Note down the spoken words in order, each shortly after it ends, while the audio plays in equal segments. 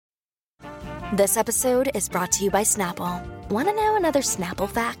This episode is brought to you by Snapple. Want to know another Snapple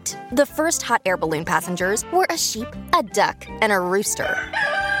fact? The first hot air balloon passengers were a sheep, a duck, and a rooster.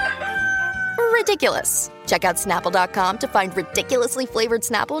 Ridiculous. Check out Snapple.com to find ridiculously flavored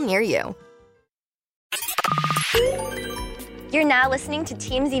Snapple near you. You're now listening to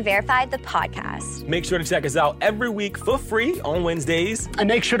TMZ Verified, the podcast. Make sure to check us out every week for free on Wednesdays. And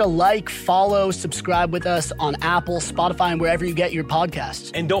make sure to like, follow, subscribe with us on Apple, Spotify, and wherever you get your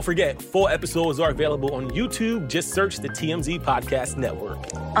podcasts. And don't forget, full episodes are available on YouTube. Just search the TMZ Podcast Network.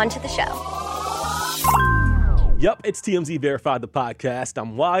 On to the show. Yup, it's TMZ Verified, the podcast.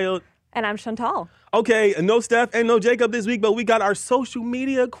 I'm Wild. And I'm Chantal. Okay, no Steph and no Jacob this week, but we got our social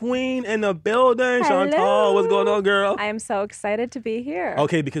media queen in the building. Hello. Chantal, what's going on, girl? I am so excited to be here.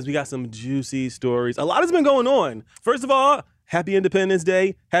 Okay, because we got some juicy stories. A lot has been going on. First of all, happy Independence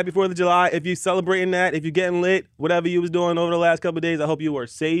Day. Happy 4th of July. If you're celebrating that, if you're getting lit, whatever you was doing over the last couple of days, I hope you were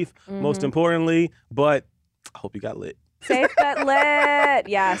safe, most importantly, but I hope you got lit. Safe but lit.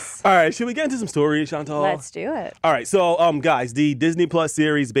 Yes. All right, should we get into some stories, Chantal? Let's do it. All right, so guys, the Disney Plus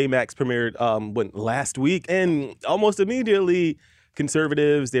series Baymax premiered last week, and almost immediately,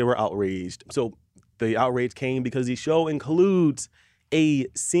 conservatives, they were outraged. So the outrage came because the show includes a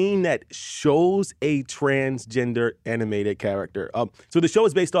scene that shows a transgender animated character. So the show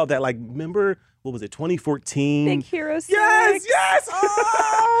is based off that, remember, what was it, 2014? Big Hero 6. Yes!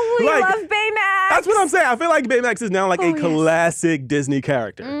 Oh, we love Baymax. That's what I'm saying. I feel like Baymax is now a classic Disney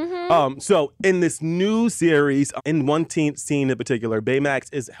character. So in this new series, in one scene in particular,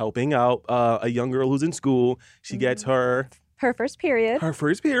 Baymax is helping out a young girl who's in school. She gets her first period.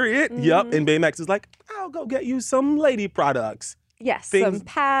 Yep. And Baymax is like, I'll go get you some lady products. Yes, some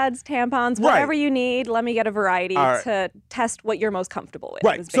pads, tampons, whatever you need. Let me get a variety to test what you're most comfortable with.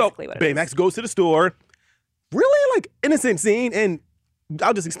 Right. So Baymax goes to the store. Really innocent scene, and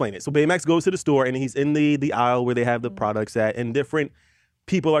I'll just explain it. So Baymax goes to the store, and he's in the aisle where they have the products at, and different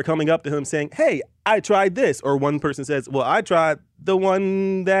people are coming up to him saying, hey, I tried this. Or one person says, well, I tried the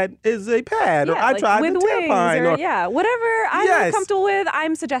one that is a pad, or I tried the tampon. Or whatever I'm comfortable with,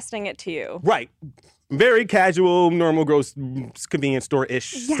 I'm suggesting it to you. Right. Very casual, normal, gross, convenience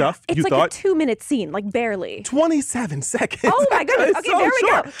store-ish stuff. It's a 2-minute scene, barely. 27 seconds. Oh my goodness. Okay, there we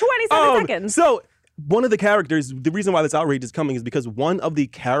go. 27 seconds. So one of the characters, the reason why this outrage is coming is because one of the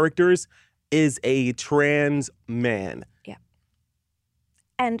characters is a trans man. Yeah.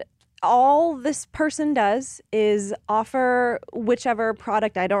 And all this person does is offer whichever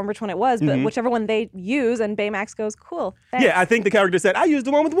product, I don't remember which one it was, but whichever one they use, and Baymax goes, cool, thanks. Yeah, I think the character said, I used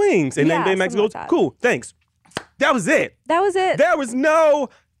the one with wings. And then Baymax goes, cool, thanks. That was it. There was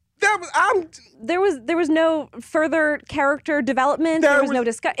no further character development. There was no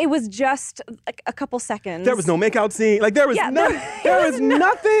discussion. It was just a couple seconds. There was no makeout scene. There was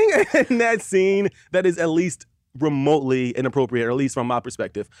nothing in that scene that is at least remotely inappropriate, or at least from my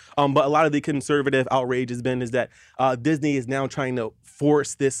perspective. But a lot of the conservative outrage has been is that Disney is now trying to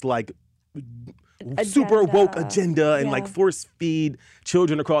force this super woke agenda and force feed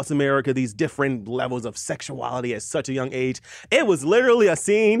children across America these different levels of sexuality at such a young age. It was literally a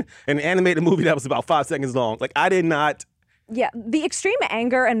scene in an animated movie that was about 5 seconds long. I did not. Yeah, the extreme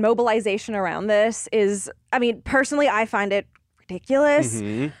anger and mobilization around this is, personally, I find it ridiculous.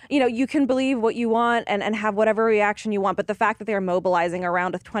 You can believe what you want and have whatever reaction you want, but the fact that they're mobilizing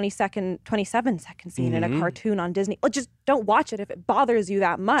around a 27-second scene in a cartoon on Disney, just don't watch it if it bothers you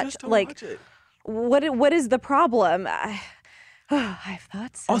that much. Just don't watch it. What is the problem? I have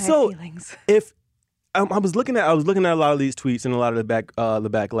thoughts and I have feelings. If I was looking at a lot of these tweets and a lot of the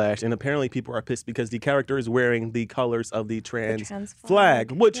backlash, and apparently people are pissed because the character is wearing the colors of the trans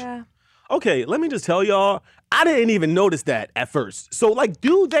flag, which. Yeah. Okay, let me just tell y'all, I didn't even notice that at first. So,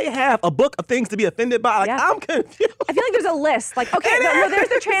 do they have a book of things to be offended by? I'm confused. I feel like there's a list. There's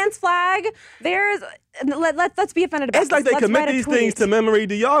the trans flag. Let's be offended about it. It's like they commit these things to memory.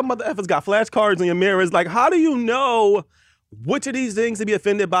 Do y'all mother effers got flashcards on your mirrors? How do you know which of these things to be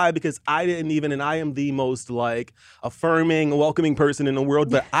offended by? Because I didn't even, and I am the most affirming, welcoming person in the world,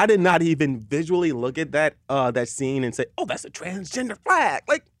 but I did not even visually look at that scene and say, oh, that's a transgender flag.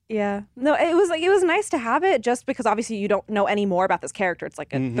 Yeah. No, it was nice to have it just because obviously you don't know any more about this character. It's a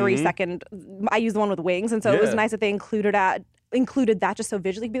 3-second, I use the one with wings. And so it was nice that they included that just so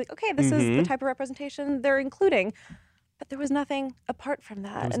visually be okay, this is the type of representation they're including. But there was nothing apart from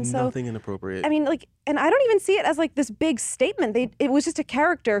that. There was nothing inappropriate. And I don't even see it as this big statement. It was just a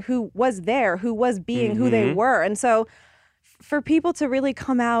character who was there, who was being who they were. And so for people to really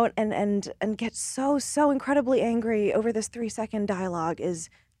come out and get so incredibly angry over this 3-second dialogue is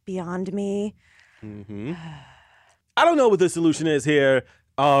beyond me. I don't know what the solution is here.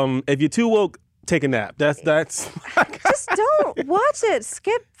 If you're too woke, take a nap. That's Just don't watch it.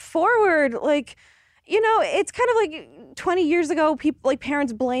 Skip forward. Like, it's kind of like 20 years ago, people like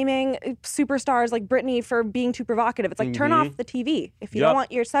parents blaming superstars like Britney for being too provocative. It's like, turn off the TV. If you don't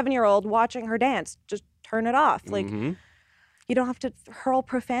want your 7-year-old watching her dance, just turn it off. Like, you don't have to hurl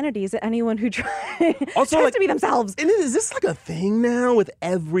profanities at anyone who tries to be themselves. And is this like a thing now with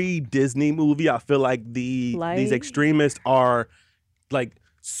every Disney movie? I feel like these extremists are like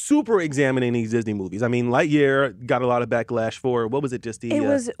super examining these Disney movies. I mean, Lightyear got a lot of backlash for, what was it, just the... It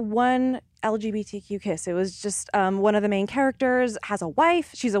was one LGBTQ kiss. It was just one of the main characters has a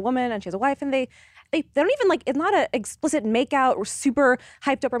wife. She's a woman and she has a wife, and they don't even like, it's not an explicit makeout or super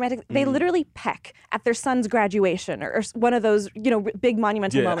hyped up romantic. They literally peck at their son's graduation or one of those, big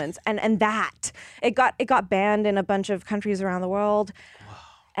monumental moments. And that it got banned in a bunch of countries around the world. Wow.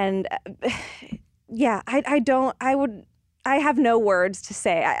 And I have no words to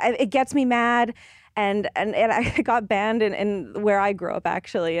say. It gets me mad, and I got banned in where I grew up,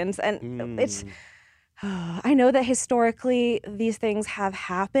 actually. And it's, I know that historically these things have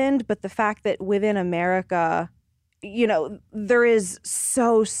happened, but the fact that within America, there is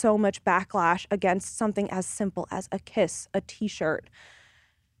so much backlash against something as simple as a kiss, a T-shirt,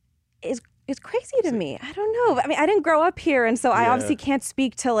 is crazy to me. I don't know. I mean, I didn't grow up here, and so I obviously can't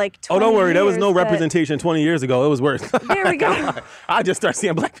speak to like 20 don't worry. There was no years, representation 20 years ago. It was worse. There we go. I just started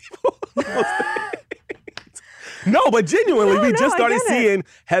seeing black people. No, but genuinely, we just started seeing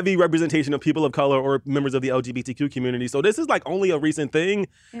heavy representation of people of color or members of the LGBTQ community. So this is like only a recent thing.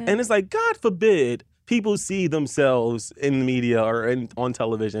 Yeah. And it's like, God forbid people see themselves in the media or on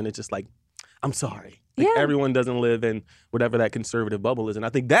television. It's just like, I'm sorry. Like, everyone doesn't live in whatever that conservative bubble is. And I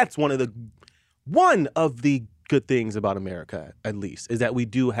think that's one of the good things about America, at least, is that we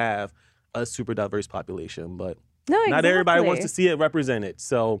do have a super diverse population. But not everybody wants to see it represented.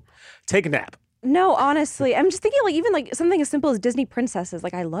 So take a nap. No, honestly, I'm just thinking like even like something as simple as Disney princesses.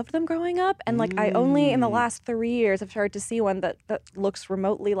 Like I loved them growing up, and like I only in the last 3 years have started to see one that looks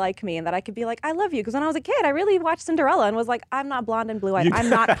remotely like me, and that I could be like, I love you. Because when I was a kid, I really watched Cinderella and was like, I'm not blonde and blue-eyed.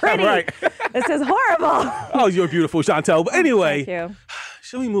 I'm not pretty. Right. This is horrible. Oh, you're beautiful, Chantel. But anyway, thank you.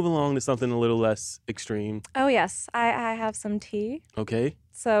 Should we move along to something a little less extreme? Oh yes, I have some tea. Okay.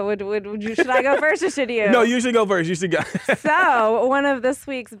 So would you? Should I go first or should you? No, you should go first. You should go. So one of this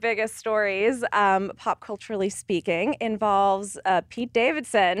week's biggest stories, pop culturally speaking, involves Pete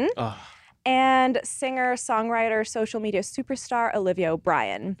Davidson and singer, songwriter, social media superstar Olivia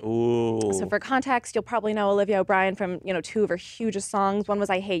O'Brien. Ooh. So for context, you'll probably know Olivia O'Brien from two of her hugest songs. One was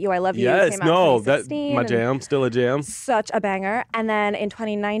 "I Hate You, I Love You." Yes, came out in 2016, my jam, still a jam. Such a banger. And then in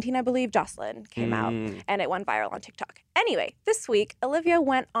 2019, I believe, Jocelyn came out, and it went viral on TikTok. Anyway, this week, Olivia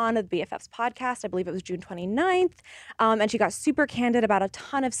went on the BFF's podcast. I believe it was June 29th, and she got super candid about a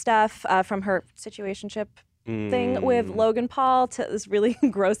ton of stuff from her situationship thing with Logan Paul to this really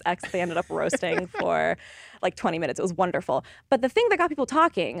gross ex they ended up roasting for like 20 minutes. It was wonderful. But the thing that got people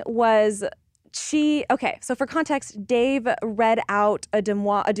talking was so for context, Dave read out a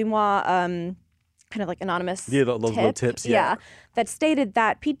Deuxmoi kind of like anonymous those little tips, that stated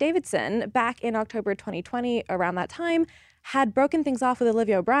that Pete Davidson, back in October 2020, around that time, had broken things off with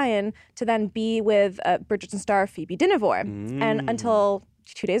Olivia O'Brien to then be with Bridgerton star Phoebe Dynevor. And until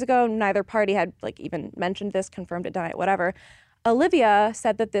 2 days ago, neither party had like even mentioned this, confirmed it, denied it, whatever. Olivia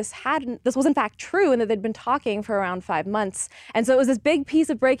said that this was in fact true and that they'd been talking for around 5 months. And so it was this big piece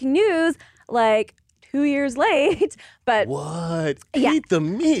of breaking news, like 2 years late, but what? Eat the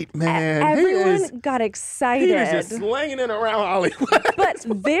meat, man. Everyone got excited. He is just slanging it around Hollywood. But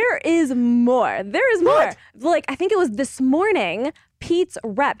there is more. There is more. Like, I think it was this morning, Pete's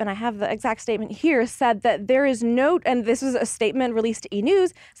rep, and I have the exact statement here, said that there is no, and this was a statement released to E!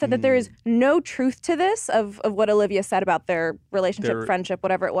 News, said that there is no truth to this of what Olivia said about their relationship, friendship,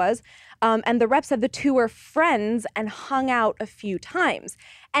 whatever it was. And the rep said the two were friends and hung out a few times.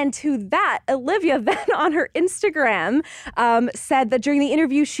 And to that, Olivia then on her Instagram said that during the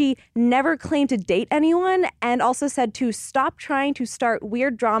interview, she never claimed to date anyone, and also said to stop trying to start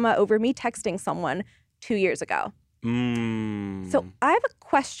weird drama over me texting someone 2 years ago. So I have a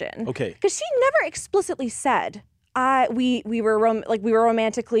question. Okay. Because she never explicitly said we were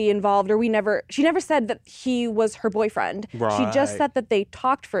romantically involved, or she never said that he was her boyfriend. Right. She just said that they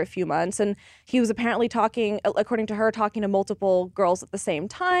talked for a few months, and he was apparently talking, according to her, talking to multiple girls at the same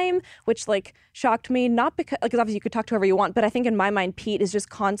time, which like shocked me, not because obviously you could talk to whoever you want, but I think in my mind Pete is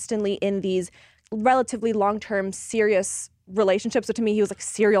just constantly in these relatively long-term serious relationship. So to me, he was like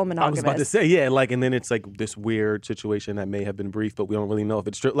serial monogamous. I was about to say, yeah, like, and then it's like this weird situation that may have been brief, but we don't really know if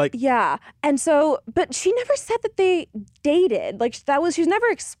it's true. Like, yeah. And so, but she never said that they dated. Like she was never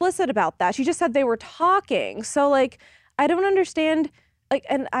explicit about that. She just said they were talking. So like, I don't understand, like,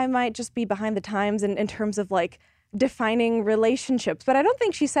 and I might just be behind the times in terms of like defining relationships, but I don't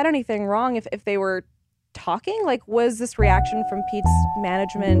think she said anything wrong if they were talking. Like, was this reaction from Pete's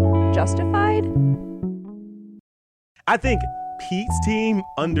management justified? I think Pete's team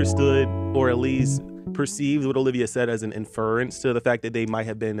understood, or at least perceived what Olivia said as an inference to the fact that they might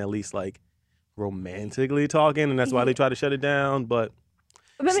have been at least like romantically talking, and that's why they tried to shut it down. But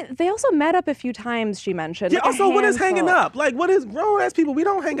I mean, they also met up a few times, she mentioned. yeah, like also, what is hanging up? Like, what is grown-ass people? We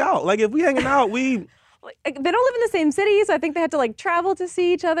don't hang out. Like, if we hanging out, we... Like, they don't live in the same city, so I think they had to, like, travel to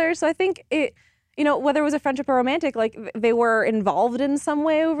see each other. So I think it, you know, whether it was a friendship or romantic, like, they were involved in some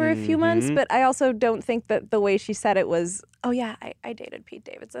way over a few months. But I also don't think that the way she said it was, oh, yeah, I dated Pete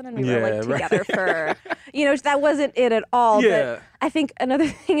Davidson, and we were, like, together for... You know, that wasn't it at all. Yeah. But I think another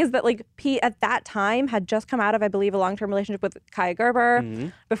thing is that, like, Pete at that time had just come out of, I believe, a long-term relationship with Kaya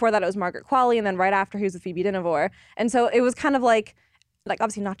Gerber. Before that, it was Margaret Qualley. And then right after, he was with Phoebe Dinevor. And so it was kind of like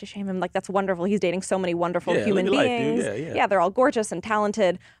obviously not to shame him, like that's wonderful. He's dating so many wonderful human beings. Yeah, they're all gorgeous and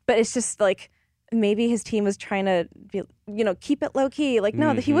talented. But it's just like maybe his team was trying to be, you know, keep it low key. Like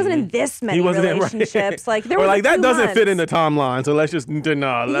no, he wasn't in this many relationships. Like there was like that doesn't months. fit in the timeline. So let's just like,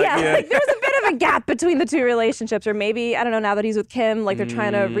 like there was a bit of a gap between the two relationships, or maybe I don't know. Now that he's with Kim, like they're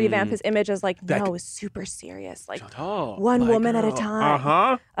trying to revamp his image as like no, super serious, like one woman at a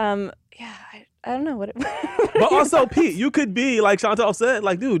time. Yeah. I don't know what it But also, Pete, you could be, like Chantal said,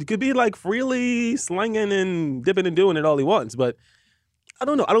 like, dude, you could be, like, freely slinging and dipping and doing it all he wants. But I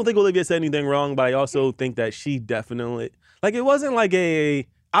don't know. I don't think Olivia said anything wrong, but I also think that she definitely, like, it wasn't like I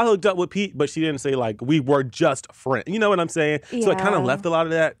hooked up with Pete, but she didn't say, like, we were just friends. You know what I'm saying? Yeah. So it kind of left a lot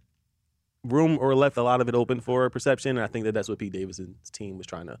of that room, or left a lot of it open for perception. And I think that that's what Pete Davidson's team was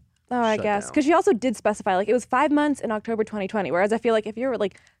trying to I guess. Because she also did specify, like, it was 5 months in October 2020. Whereas I feel like if you're,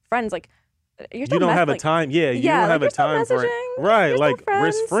 like, friends, like, you don't have a time. Yeah, you don't have a time for it. Right, like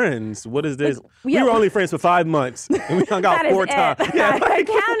we're friends. What is this? Like, we were only friends for 5 months, and we hung out 4 times. Yeah, I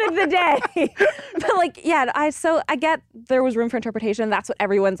counted the day. But like, yeah, I get there was room for interpretation. That's what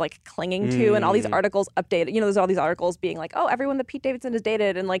everyone's like clinging to, and all these articles updated. You know, there's all these articles being like, oh, everyone that Pete Davidson has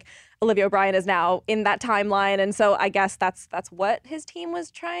dated, and like Olivia O'Brien is now in that timeline, and so I guess that's what his team was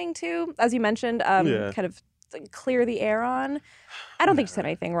trying to, as you mentioned, kind of clear the air on. I don't think she said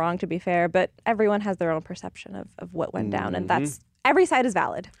anything wrong, to be fair, but everyone has their own perception of what went down, and that's every side is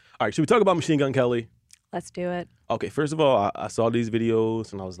valid. All right, should we talk about Machine Gun Kelly? Let's do it. Okay, first of all, I saw these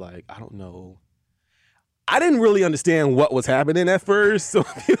videos and I was like, I don't know. I didn't really understand what was happening at first, so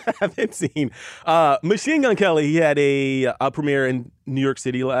if you haven't seen Machine Gun Kelly, he had a premiere in New York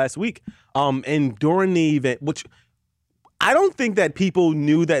City last week, and during the event, which I don't think that people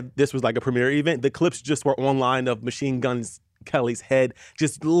knew that this was like a premiere event. The clips just were online of Machine Gun Kelly's head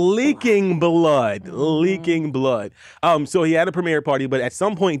just leaking blood. So he had a premiere party, but at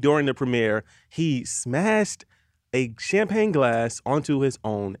some point during the premiere, he smashed a champagne glass onto his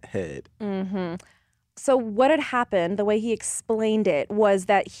own head. So what had happened, the way he explained it, was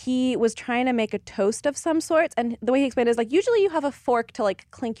that he was trying to make a toast of some sorts. And the way he explained it is like, usually you have a fork to like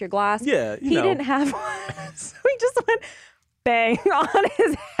clink your glass. Yeah, he didn't have one. So he just went bang on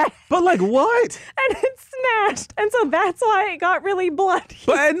his head. But like what? And it smashed. And so that's why it got really bloody.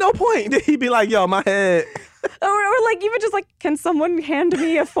 But at no point did he be like, yo, my head. Or like even just like, can someone hand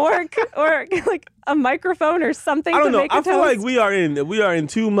me a fork or like a microphone or something? I don't know. Make a I feel toast? like we are in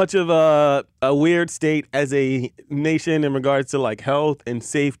too much of a weird state as a nation in regards to like health and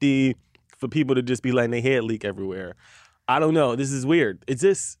safety for people to just be letting their head leak everywhere. I don't know. This is weird.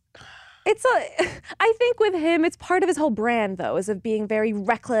 I think with him, it's part of his whole brand, though, is of being very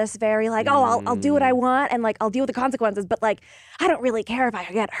reckless, very like, oh, I'll do what I want and like I'll deal with the consequences, but like I don't really care if I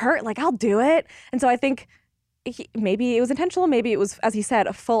get hurt, like I'll do it. And so I think maybe it was intentional, maybe it was, as he said,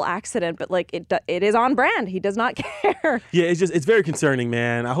 a full accident, but like it is on brand. He does not care. Yeah, it's very concerning,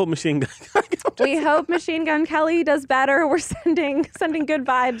 man. I hope Machine Gun. We hope Machine Gun Kelly does better. We're sending good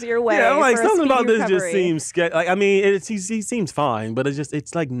vibes your way. Yeah, like for something about this recovery. just seems sketchy. Like I mean, he seems fine, but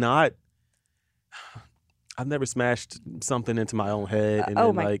it's like not. I've never smashed something into my own head. And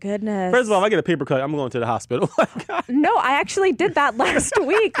then, my goodness. First of all, if I get a paper cut, I'm going to the hospital. No, I actually did that last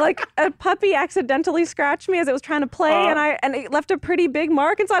week. Like a puppy accidentally scratched me as it was trying to play, and it left a pretty big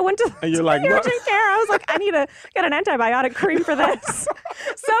mark. And so I went to and you're like, urgent care. I was like, I need to get an antibiotic cream for this.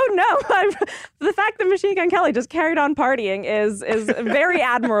 So no, the fact that Machine Gun Kelly just carried on partying is very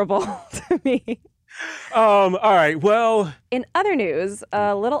admirable to me. All right. Well, in other news,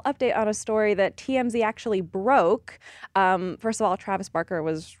 a little update on a story that TMZ actually broke. First of all, Travis Barker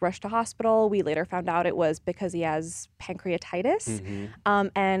was rushed to hospital. We later found out it was because he has pancreatitis.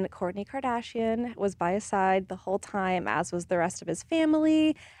 And Kourtney Kardashian was by his side the whole time, as was the rest of his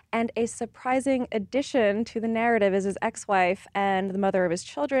family. And a surprising addition to the narrative is his ex-wife and the mother of his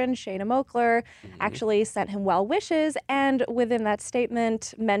children, Shayna Moakler, actually sent him well wishes, and within that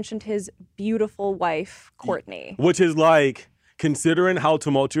statement mentioned his beautiful wife, Kourtney. Which is like, considering how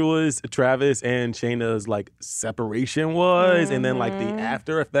tumultuous Travis and Shayna's like separation was, and then like the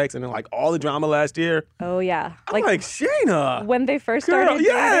after effects, and then like all the drama last year. Oh yeah, I'm like Shayna. When they first started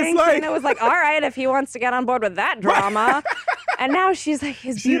dating, like, Shayna was like, "All right, if he wants to get on board with that drama," and now she's like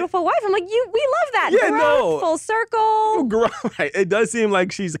his beautiful wife. I'm like, we love that. Yeah, growth, full circle. Right. It does seem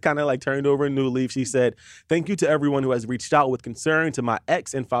like she's kind of like turned over a new leaf. She said, "Thank you to everyone who has reached out with concern to my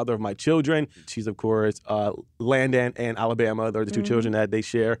ex and father of my children." She's of course Landon and Alabama. They're the two children that they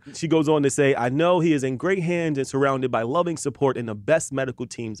share. She goes on to say, "I know he is in great hands and surrounded by loving support and the best medical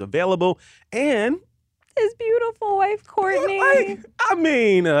teams available." And his beautiful wife,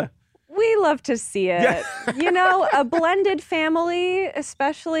 Kourtney. We love to see it. Yeah. You know, a blended family,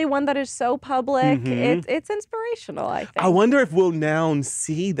 especially one that is so public, it's inspirational, I think. I wonder if we'll now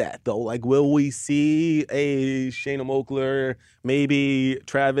see that, though. Like, will we see a Shayna Moakler, maybe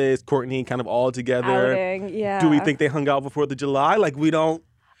Travis, Kourtney kind of all together? Outing, yeah. Do we think they hung out before the July? Like, we don't.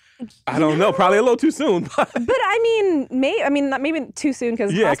 I don't know. Probably a little too soon. But I mean, maybe too soon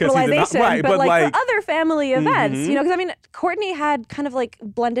because hospitalization. Right, but like for other family events, you know, because I mean, Kourtney had kind of like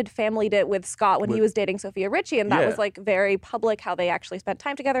blended familyed it with Scott when he was dating Sophia Richie, and that was like very public how they actually spent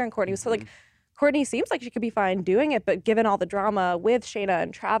time together. And Kourtney was so like, Kourtney seems like she could be fine doing it, but given all the drama with Shayna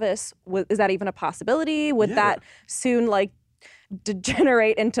and Travis, is that even a possibility? Would that soon like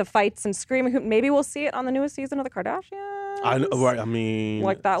degenerate into fights and screaming? Maybe we'll see it on the newest season of the Kardashians. I know, right? I mean,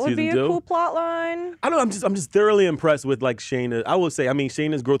 like that would be a cool plot line. I don't know. I'm just thoroughly impressed with like Shayna. I will say, I mean,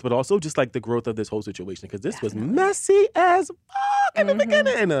 Shayna's growth, but also just like the growth of this whole situation, because this was messy as fuck in the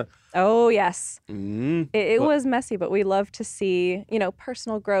beginning. Oh yes, it was messy, but we love to see, you know,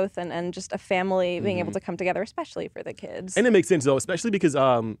 personal growth and just a family being able to come together, especially for the kids. And it makes sense though, especially because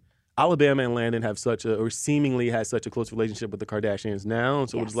Alabama and Landon have seemingly has such a close relationship with the Kardashians now.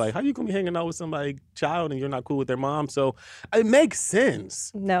 So it's like, how you gonna be hanging out with somebody's child and you're not cool with their mom? So it makes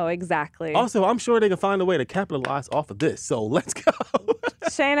sense. No, exactly. Also, I'm sure they can find a way to capitalize off of this. So let's go.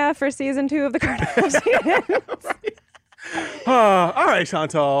 Shayna for season 2 of the Kardashians. All right,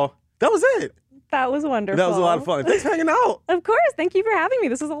 Chantal. That was it. That was wonderful. That was a lot of fun. Thanks for hanging out. Of course. Thank you for having me.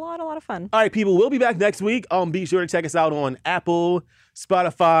 This was a lot of fun. All right, people. We'll be back next week. Be sure to check us out on Apple,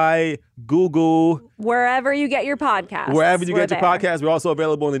 Spotify, Google. Wherever you get your podcasts. Wherever you get your podcasts. We're also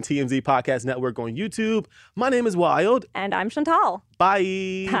available on the TMZ Podcast Network on YouTube. My name is Wild. And I'm Chantal.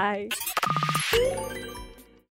 Bye. Bye.